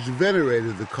has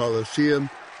venerated the Colosseum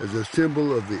as a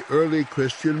symbol of the early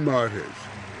Christian martyrs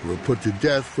who were put to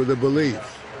death for their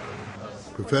beliefs.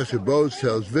 Professor Bose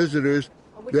tells visitors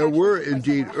there were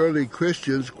indeed early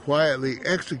Christians quietly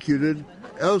executed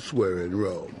elsewhere in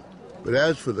Rome. But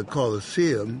as for the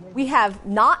Colosseum, we have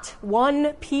not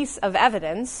one piece of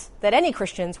evidence that any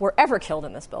Christians were ever killed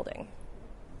in this building.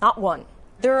 Not one.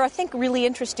 There are, I think, really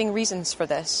interesting reasons for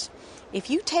this. If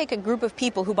you take a group of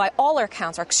people who, by all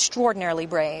accounts, are extraordinarily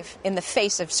brave in the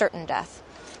face of certain death,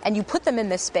 and you put them in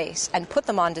this space and put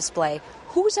them on display,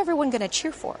 who's everyone going to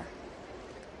cheer for?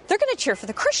 They're going to cheer for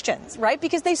the Christians, right?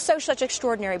 Because they show such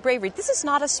extraordinary bravery. This is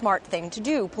not a smart thing to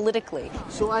do politically.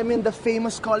 So I'm in the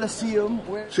famous Colosseum.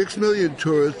 6 million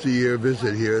tourists a year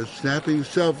visit here, snapping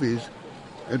selfies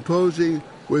and posing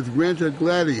with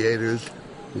rent-a-gladiators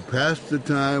who pass the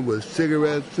time with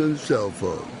cigarettes and cell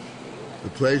phones. The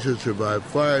place has survived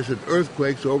fires and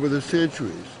earthquakes over the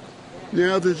centuries.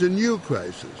 Now there's a new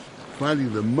crisis,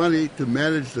 finding the money to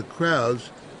manage the crowds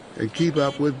and keep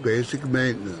up with basic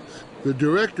maintenance. The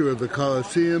director of the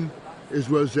Colosseum is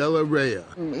Rosella Rea.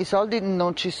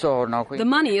 The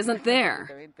money isn't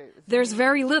there. There's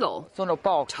very little.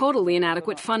 Totally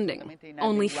inadequate funding.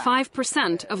 Only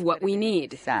 5% of what we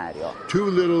need. Too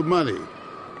little money.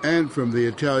 And from the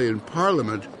Italian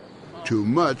parliament, too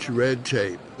much red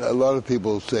tape. A lot of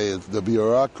people say the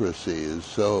bureaucracy is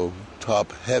so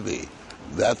top-heavy.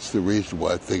 That's the reason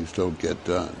why things don't get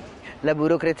done.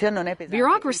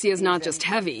 Bureaucracy is not just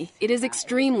heavy, it is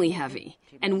extremely heavy,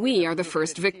 and we are the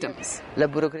first victims.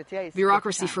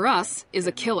 Bureaucracy for us is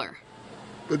a killer.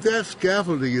 But that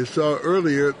scaffolding you saw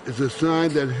earlier is a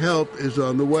sign that help is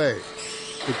on the way.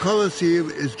 The Colosseum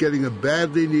is getting a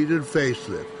badly needed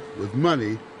facelift with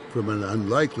money from an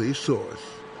unlikely source.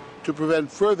 To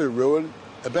prevent further ruin,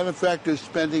 a benefactor is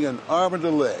spending an arm and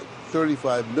a leg,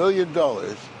 $35 million, on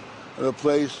a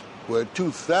place where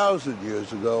 2,000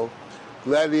 years ago,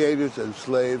 gladiators and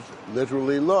slaves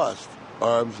literally lost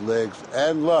arms, legs,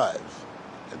 and lives,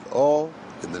 and all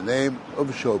in the name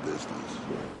of show business.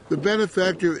 The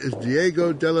benefactor is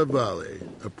Diego Della Valle,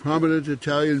 a prominent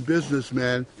Italian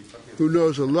businessman who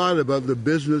knows a lot about the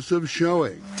business of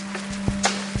showing.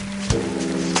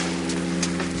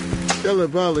 Della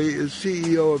Valle is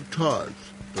CEO of Tod's,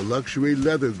 the luxury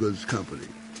leather goods company.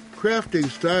 Crafting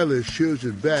stylish shoes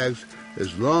and bags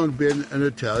has long been an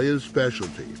Italian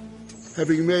specialty.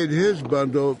 Having made his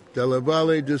bundle, Della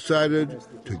Valle decided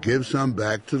to give some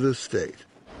back to the state.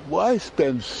 Why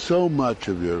spend so much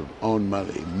of your own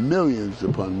money, millions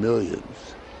upon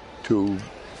millions, to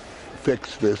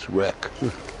fix this wreck?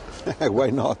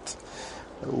 Why not?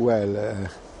 Well,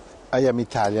 I am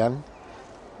Italian.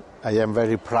 I am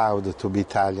very proud to be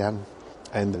Italian.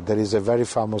 And there is a very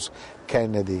famous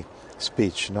Kennedy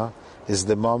speech, no? It's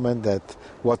the moment that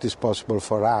what is possible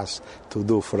for us to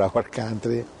do for our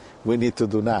country, we need to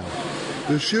do now.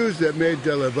 The shoes that made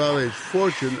Della Valle's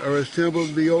fortune are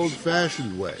assembled the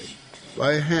old-fashioned way,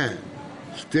 by hand,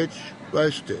 stitch by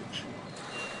stitch.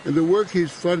 And the work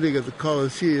he's funding at the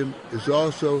Colosseum is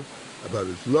also about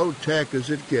as low-tech as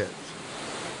it gets.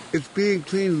 It's being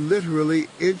cleaned literally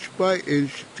inch by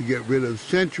inch to get rid of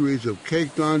centuries of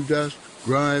caked-on dust,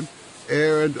 grime,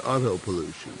 air, and auto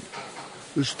pollution.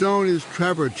 The stone is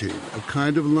travertine, a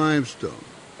kind of limestone.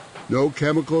 No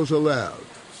chemicals allowed,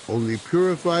 only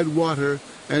purified water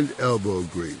and elbow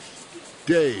grease.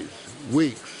 Days,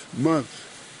 weeks, months,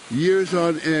 years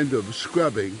on end of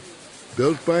scrubbing,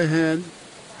 built by hand,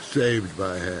 saved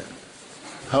by hand.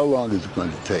 How long is it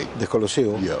going to take? The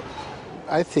Colosseum? Yeah.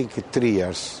 I think 3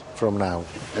 years from now.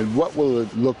 And what will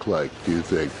it look like, do you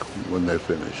think, when they're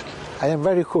finished? I am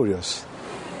very curious.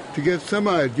 To get some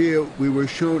idea, we were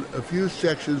shown a few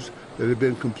sections that have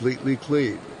been completely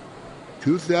cleaned.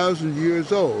 2,000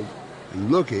 years old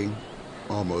and looking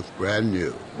almost brand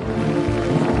new.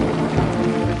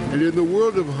 And in the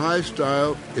world of high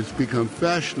style, it's become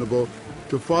fashionable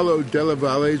to follow Della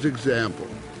Valle's example.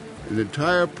 An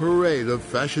entire parade of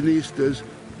fashionistas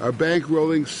are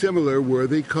bankrolling similar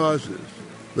worthy causes.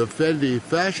 The Fendi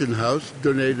Fashion House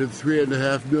donated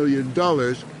 $3.5 million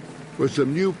for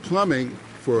some new plumbing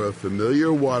for a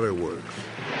familiar waterworks.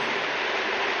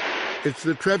 It's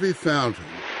the Trevi Fountain.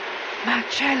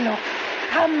 Marcello,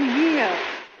 come here.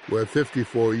 Where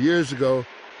 54 years ago,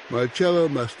 Marcello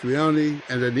Mastroianni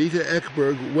and Anita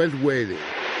Ekberg went wading.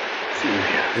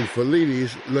 In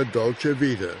Fellini's La Dolce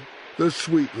Vita, The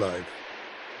Sweet Life,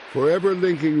 forever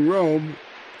linking Rome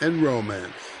and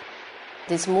romance.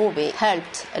 This movie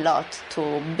helped a lot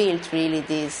to build really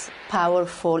this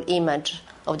powerful image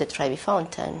of the Trevi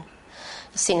Fountain.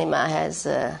 Cinema has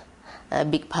a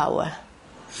big power.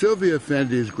 Silvia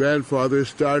Fendi's grandfather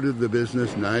started the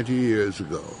business 90 years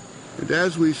ago. And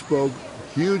as we spoke,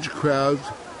 huge crowds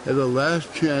had a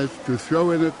last chance to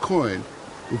throw in a coin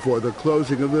before the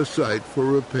closing of the site for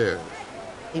repairs.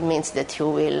 It means that you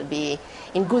will be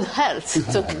in good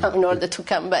health in order to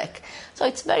come back. So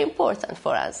it's very important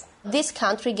for us. This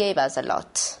country gave us a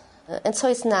lot. And so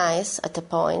it's nice at a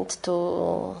point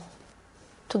to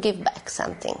give back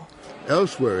something.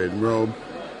 Elsewhere in Rome,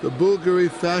 the Bulgari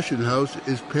Fashion House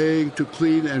is paying to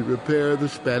clean and repair the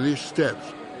Spanish Steps,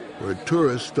 where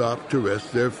tourists stop to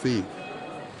rest their feet.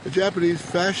 A Japanese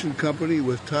fashion company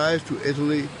with ties to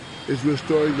Italy is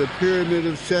restoring the Pyramid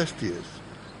of Cestius,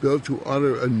 built to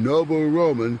honor a noble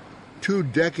Roman 2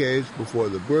 decades before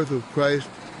the birth of Christ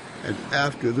and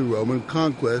after the Roman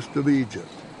conquest of Egypt.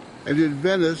 And in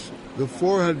Venice, the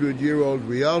 400-year-old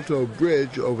Rialto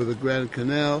Bridge over the Grand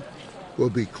Canal will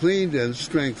be cleaned and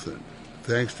strengthened,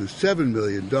 thanks to $7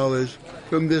 million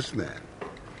from this man,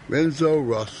 Renzo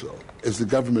Rosso. Is the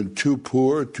government too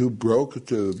poor, too broke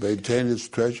to maintain its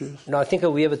treasures? No, I think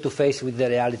we have to face with the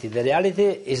reality. The reality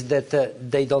is that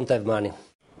they don't have money.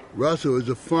 Rosso is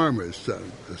a farmer's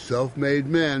son, a self-made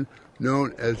man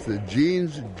known as the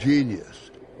jeans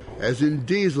genius, as in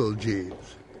diesel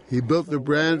jeans. He built the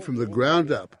brand from the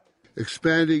ground up,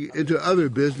 expanding into other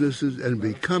businesses and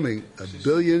becoming a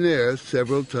billionaire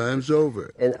several times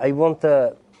over. And I want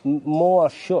more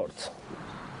shorts.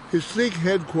 His sleek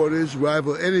headquarters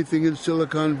rival anything in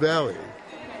Silicon Valley,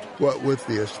 what with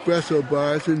the espresso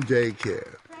bars and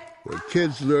daycare, where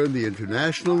kids learn the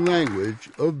international language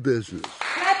of business.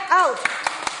 Clap out!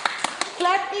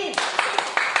 Clap in!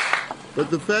 But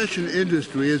the fashion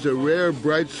industry is a rare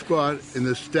bright spot in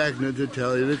the stagnant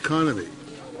Italian economy.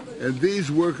 And these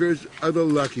workers are the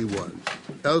lucky ones.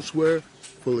 Elsewhere,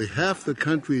 fully half the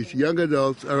country's young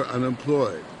adults are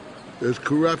unemployed. There's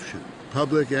corruption,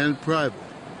 public and private,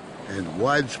 and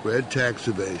widespread tax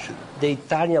evasion. The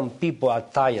Italian people are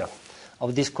tired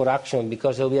of this corruption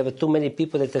because we have too many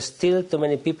people that steal, too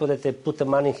many people that put the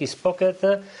money in his pocket.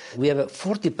 We have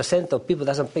 40% of people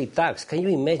doesn't pay tax. Can you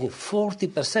imagine?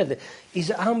 40% is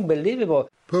unbelievable.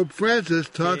 Pope Francis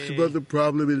talks about the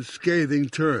problem in scathing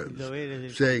terms,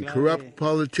 saying corrupt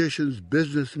politicians,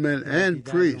 businessmen, and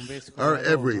priests are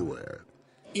everywhere.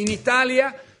 In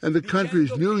Italia, and the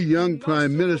country's new young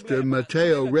Prime Minister,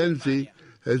 Matteo Renzi,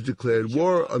 has declared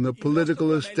war on the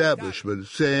political establishment,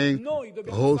 saying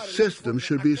the whole system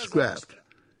should be scrapped.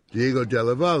 Diego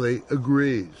Della Valle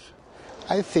agrees.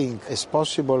 I think it's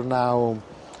possible now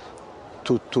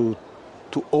to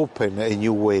open a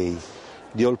new way.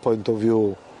 The old point of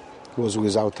view was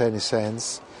without any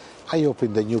sense. I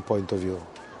opened a new point of view.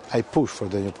 I push for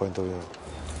the new point of view.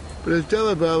 But as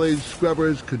Della Valle's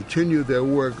scrubbers continue their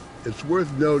work, it's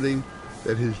worth noting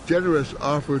that his generous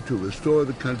offer to restore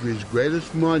the country's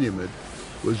greatest monument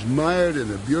was mired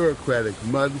in a bureaucratic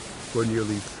mud for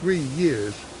nearly 3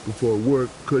 years before work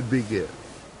could begin.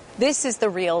 This is the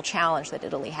real challenge that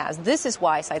Italy has. This is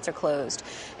why sites are closed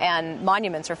and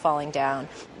monuments are falling down.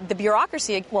 The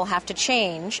bureaucracy will have to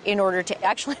change in order to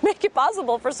actually make it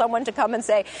possible for someone to come and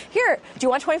say, here, do you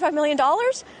want $25 million?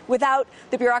 Without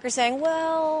the bureaucracy saying,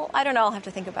 well, I don't know, I'll have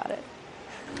to think about it.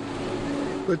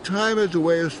 But time is a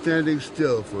way of standing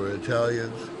still for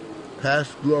Italians.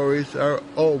 Past glories are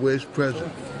always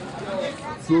present.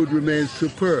 Food remains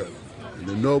superb, and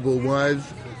the noble wines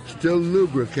still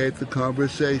lubricate the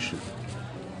conversation.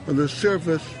 On the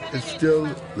surface, it's still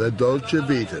la dolce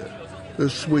vita, the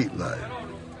sweet life.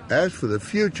 As for the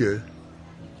future,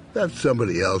 that's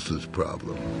somebody else's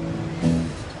problem.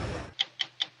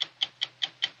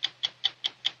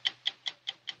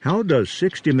 How does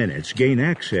 60 Minutes gain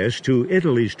access to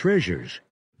Italy's treasures?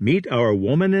 Meet our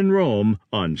woman in Rome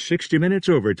on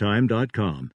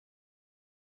 60minutesovertime.com.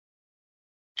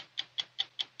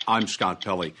 I'm Scott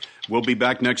Pelley. We'll be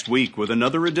back next week with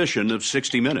another edition of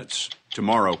 60 Minutes.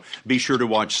 Tomorrow, be sure to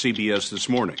watch CBS This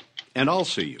Morning. And I'll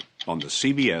see you on the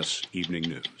CBS Evening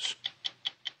News.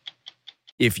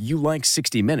 If you like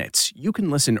 60 Minutes, you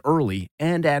can listen early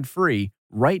and ad-free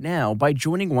right now by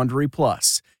joining Wondery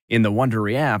Plus in the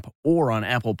Wondery app or on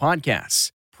Apple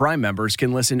Podcasts. Prime members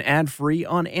can listen ad-free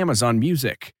on Amazon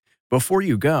Music. Before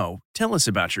you go, tell us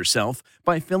about yourself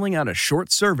by filling out a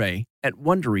short survey at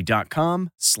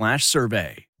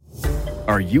Wondery.com/survey.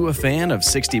 Are you a fan of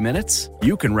 60 Minutes?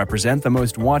 You can represent the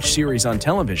most watched series on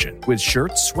television with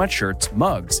shirts, sweatshirts,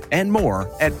 mugs, and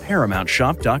more at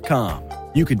ParamountShop.com.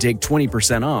 You can take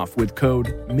 20% off with code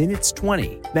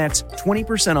MINUTES20. That's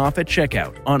 20% off at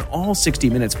checkout on all 60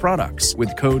 Minutes products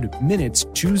with code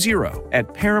MINUTES20 at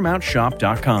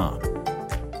ParamountShop.com.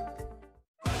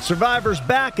 Survivor's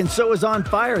back, and so is On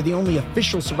Fire, the only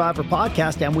official Survivor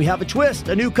podcast, and we have a twist,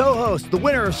 a new co-host, the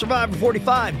winner of Survivor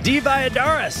 45, Dee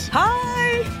Valladares.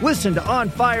 Hi! Listen to On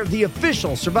Fire, the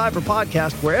official Survivor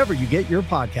podcast, wherever you get your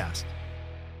podcast.